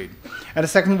centigrade. And the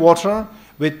second water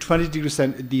with 20 degrees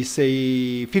centigrade,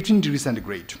 say 15 degrees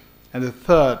centigrade. And the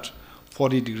third,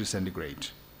 40 degrees centigrade.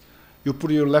 You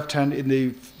put your left hand in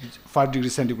the 5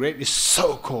 degrees centigrade, it's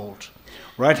so cold.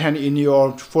 Right hand in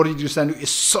your 40 degrees centigrade,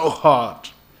 it's so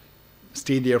hot.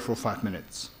 Stay there for 5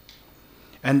 minutes.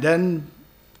 And then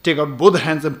take out both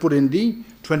hands and put in the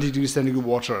 20 degrees centigrade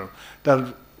water.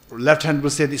 The left hand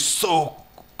will say it's so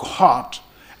hot,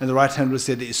 and the right hand will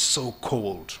say it's so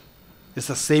cold. It's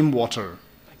the same water.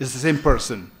 It's the same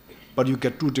person, but you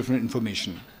get two different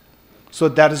information. So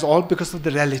that is all because of the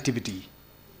relativity.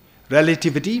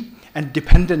 Relativity and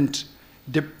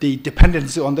the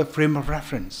dependency on the frame of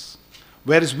reference.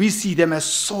 Whereas we see them as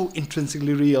so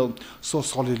intrinsically real, so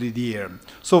solidly there.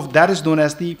 So that is known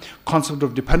as the concept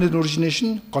of dependent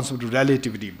origination, concept of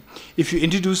relativity. If you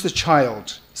introduce the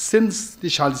child, since the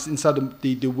child is inside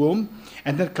the womb,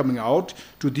 and then coming out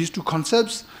to these two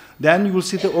concepts, then you will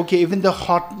see that, okay, even the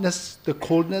hotness, the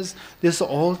coldness, this is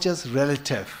all just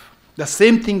relative. The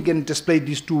same thing can display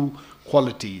these two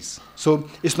qualities. So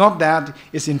it's not that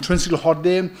it's intrinsically hot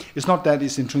there, it's not that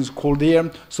it's intrinsically cold there,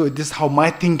 so this is how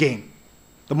my thinking.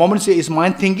 The moment you say it's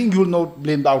mind thinking, you will not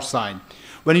blame the outside.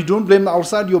 When you don't blame the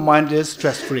outside, your mind is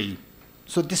stress-free.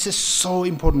 So this is so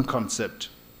important concept.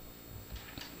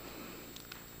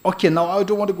 Okay, now I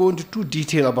don't want to go into too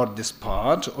detail about this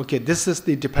part. Okay, this is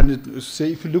the dependent.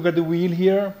 Say if you look at the wheel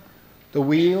here, the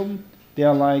wheel, there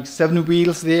are like 7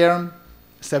 wheels there,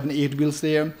 7, 8 wheels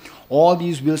there. All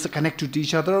these wheels are connected to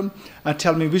each other. And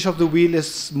tell me which of the wheel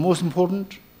is most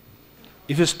important?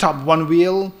 If you stop one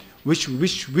wheel, which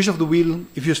of the wheel,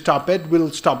 if you stop it, will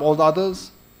stop all the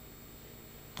others?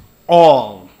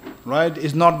 All, right?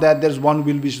 It's not that there's one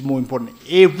wheel which is more important.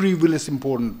 Every wheel is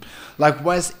important.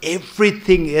 Likewise,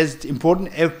 everything is important.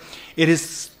 It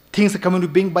is things that come into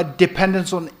being by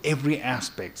dependence on every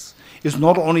aspect. It's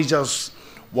not only just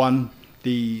one.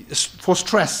 For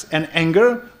stress and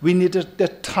anger, we need a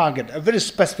target, a very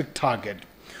specific target.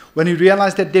 When you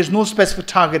realize that there's no specific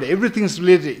target, everything is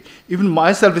related, even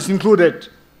myself is included,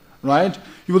 right?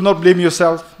 You will not blame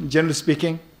yourself, generally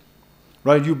speaking,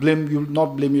 right? You will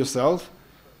not blame yourself,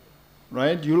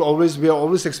 right? We are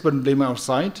always expert in blaming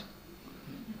outside,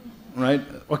 right?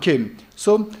 Okay,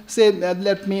 so say,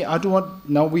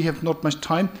 now we have not much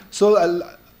time, so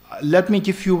let me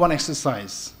give you one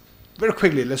exercise. Very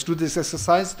quickly, let's do this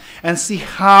exercise and see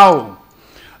how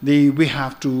we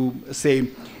have to say,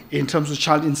 in terms of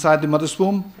child inside the mother's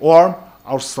womb or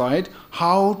outside,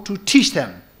 how to teach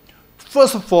them.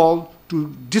 First of all,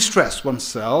 to distress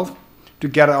oneself, to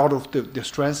get out of the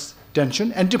stress,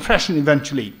 tension, and depression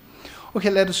eventually.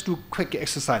 Okay, let us do a quick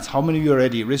exercise. How many of you are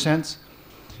ready? Raise hands.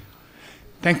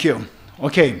 Thank you.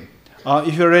 Okay,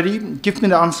 if you're ready, give me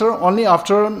the answer. Only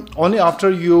after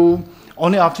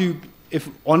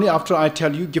I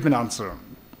tell you, give an answer.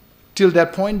 Till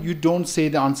that point, you don't say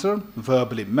the answer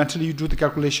verbally. Mentally, you do the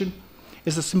calculation.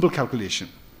 It's a simple calculation.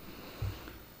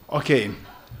 Okay.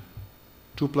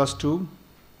 2 plus 2?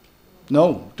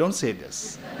 No, don't say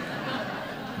this.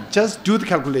 Just do the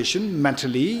calculation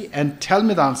mentally and tell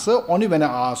me the answer only when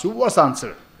I ask you what's the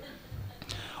answer.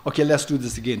 Okay, let's do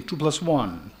this again. 2 plus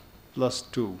 1 plus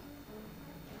 2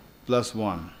 plus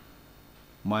 1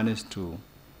 minus 2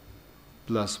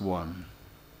 plus 1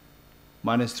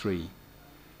 minus 3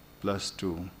 plus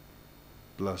 2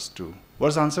 plus 2.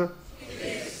 What's the answer?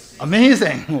 6.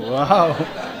 Amazing. Wow.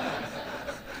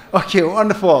 Okay,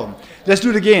 wonderful. Let's do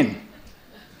it again.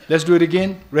 Let's do it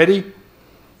again. Ready?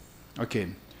 Okay.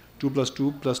 2 plus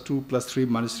 2 plus 2 plus 3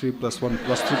 minus 3 plus 1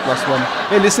 plus 3 plus 1.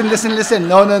 Hey, listen.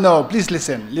 No. Please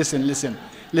listen.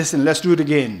 Listen. Let's do it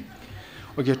again.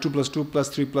 Okay, 2 plus 2 plus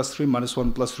 3 plus 3 minus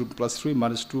 1 plus 3 plus 3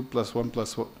 minus 2 plus 1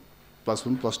 plus 1 plus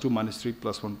 1 plus 2 minus 3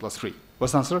 plus 1 plus 3.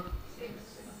 What's the answer? 6.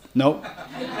 No.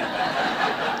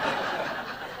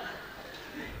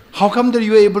 How come that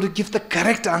you were able to give the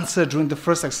correct answer during the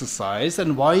first exercise,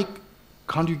 and why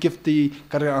can't you give the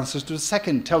correct answers to the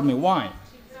second? Tell me why.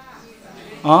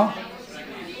 Huh?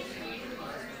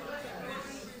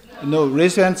 No,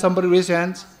 raise your hand. Somebody raise your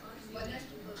hands.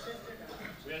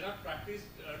 We are not practiced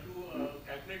to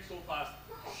calculate so fast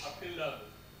up till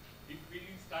if we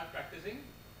start practicing,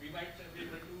 we might be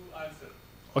able to answer.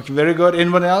 Okay, very good.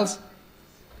 Anyone else?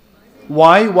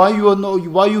 Why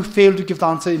you failed to give the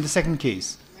answer in the second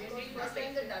case? First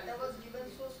time the data was given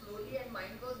so slowly and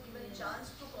mind was given chance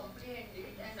to comprehend it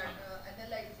and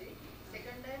analyze it.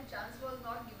 Second time chance was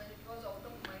not given, it was out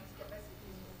of mind's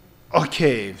capacity.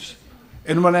 Okay.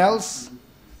 Anyone else?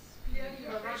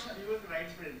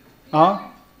 Huh?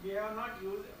 We have not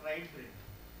used right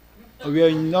brain. We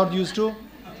are not used to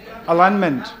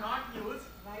alignment. We have not used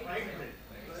right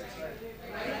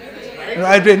brain.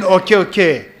 Right brain. Okay,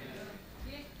 okay.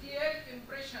 Clear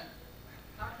impression.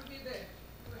 Have to be there.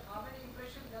 How many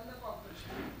impressions, then the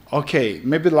cooperation. Okay,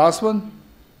 maybe the last one. The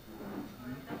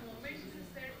moment you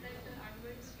said that I'm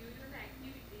going to give you an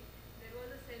activity, there was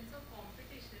a sense of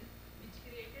competition which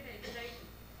created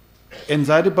anxiety.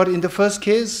 Anxiety, but in the first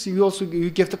case, you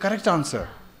gave the correct answer.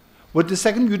 But the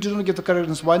second, you didn't give the correct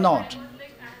answer. Why not? I was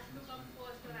like, I have to come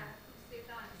first or I have to say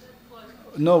the answer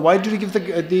first. No, why did you give the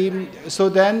so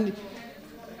then?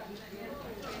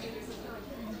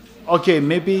 Okay,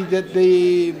 maybe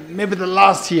maybe the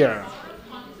last here.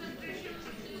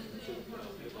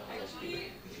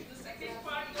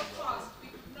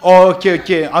 Oh, okay,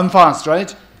 okay. I'm fast,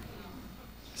 right?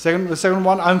 The second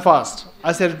one, I'm fast.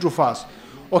 I said it too fast.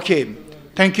 Okay,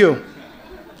 thank you.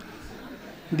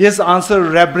 This answer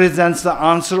represents the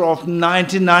answer of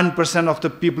 99% of the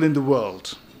people in the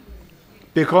world.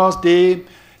 Because they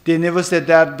never said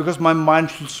that because my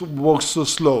mind works so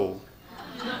slow.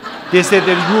 They said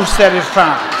that you said it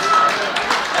fast.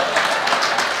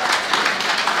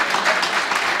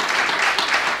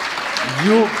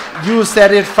 You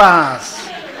said it fast.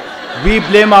 We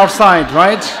blame outside,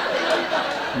 right?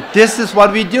 This is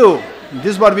what we do. This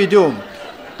is what we do.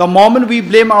 The moment we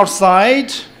blame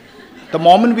outside,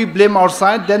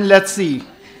 then let's see.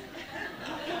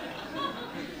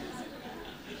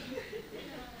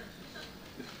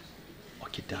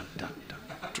 Okay, done.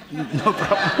 No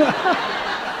problem.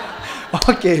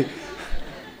 Okay.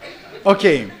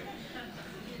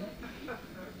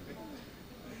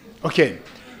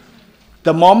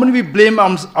 The moment we blame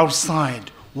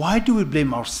outside, why do we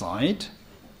blame outside?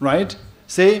 Right?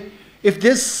 Say, if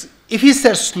he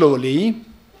says slowly,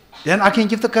 then I can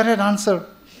give the correct answer.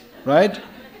 Right?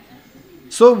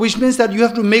 So, which means that you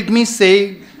have to make me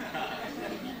say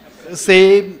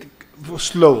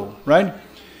slow, right?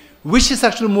 Which is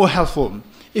actually more helpful.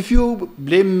 If you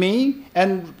blame me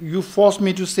and you force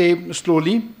me to say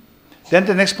slowly, then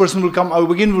the next person will come,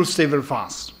 again will say very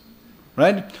fast.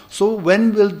 Right? So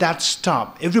when will that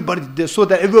stop? So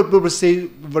that everybody will say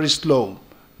very slow.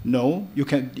 No, you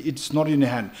can. It's not in your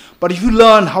hand. But if you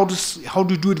learn how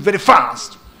to do it very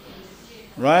fast,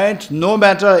 right? No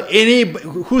matter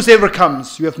whoever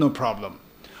comes, you have no problem.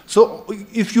 So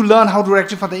if you learn how to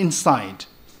rectify the inside,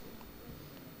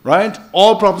 right?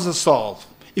 All problems are solved.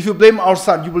 If you blame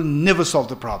outside, you will never solve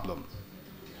the problem,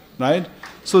 right?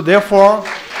 So therefore,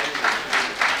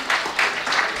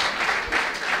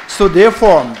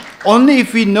 only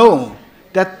if we know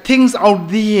that things out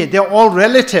there, they're all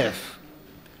relative.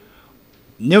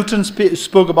 Newton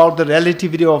spoke about the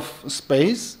relativity of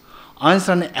space.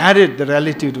 Einstein added the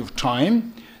relativity of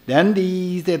time. Then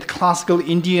the classical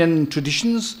Indian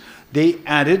traditions, they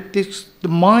added the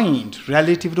mind,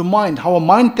 relative to mind, how a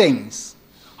mind thinks.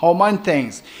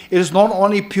 It is not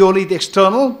only purely the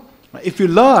external. If you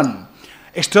learn,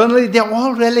 externally they're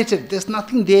all relative. There's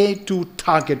nothing there to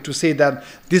target, to say that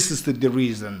this is the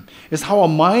reason. It's how a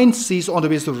mind sees on the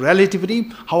basis of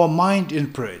relativity, how a mind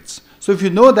interprets. So if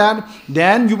you know that,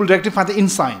 then you will rectify the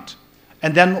insight.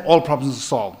 And then all problems are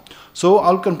solved. So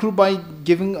I'll conclude by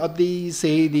giving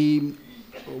the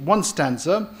one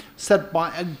stanza set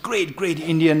by a great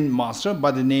Indian master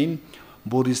by the name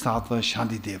Bodhisattva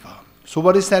Shantideva. So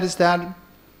what is said is that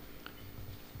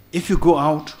if you go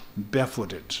out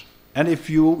barefooted, and if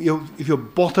you're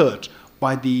bothered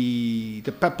by the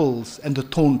pebbles and the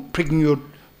thorn pricking your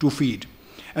 2 feet,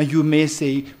 and you may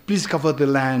say, please cover the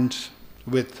land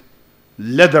with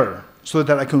leather so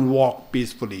that I can walk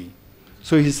peacefully.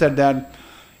 So he said that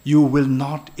you will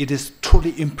not, it is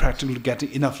totally impractical to get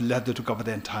enough leather to cover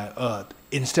the entire earth.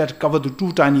 Instead, cover the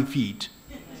 2 tiny feet.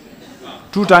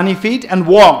 2 tiny feet and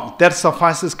walk. That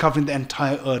suffices covering the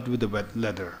entire earth with the wet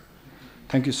leather.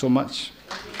 Thank you so much.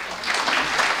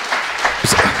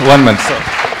 1 minute, sir.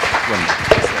 1 minute.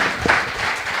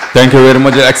 Thank you very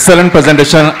much. Excellent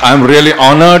presentation. I'm really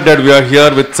honored that we are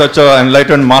here with such an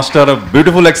enlightened master, a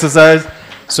beautiful exercise.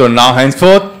 So now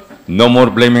henceforth, no more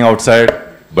blaming outside,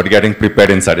 but getting prepared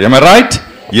inside. Am I right?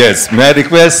 Yes. May I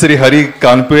request Sri Hari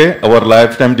Kanpure, our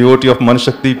lifetime devotee of Man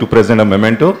Shakti, to present a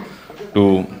memento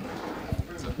to...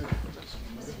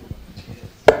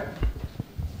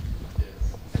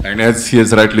 And as he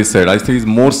has rightly said, I think it's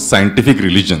more scientific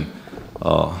religion.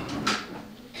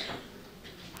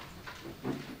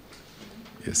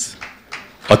 Yes.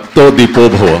 Atto Dipo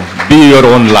Bhava. Be your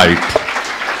own light.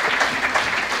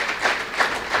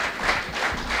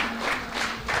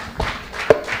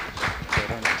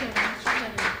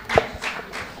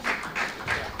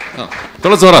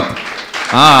 थोड़ा जोरात.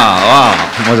 Wow,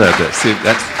 मजा आता है. See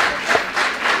that?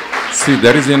 See,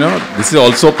 there is, this is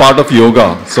also part of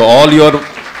yoga. So all your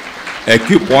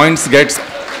acupoints gets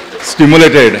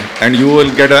stimulated and you will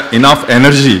get enough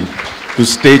energy to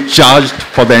stay charged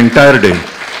for the entire day.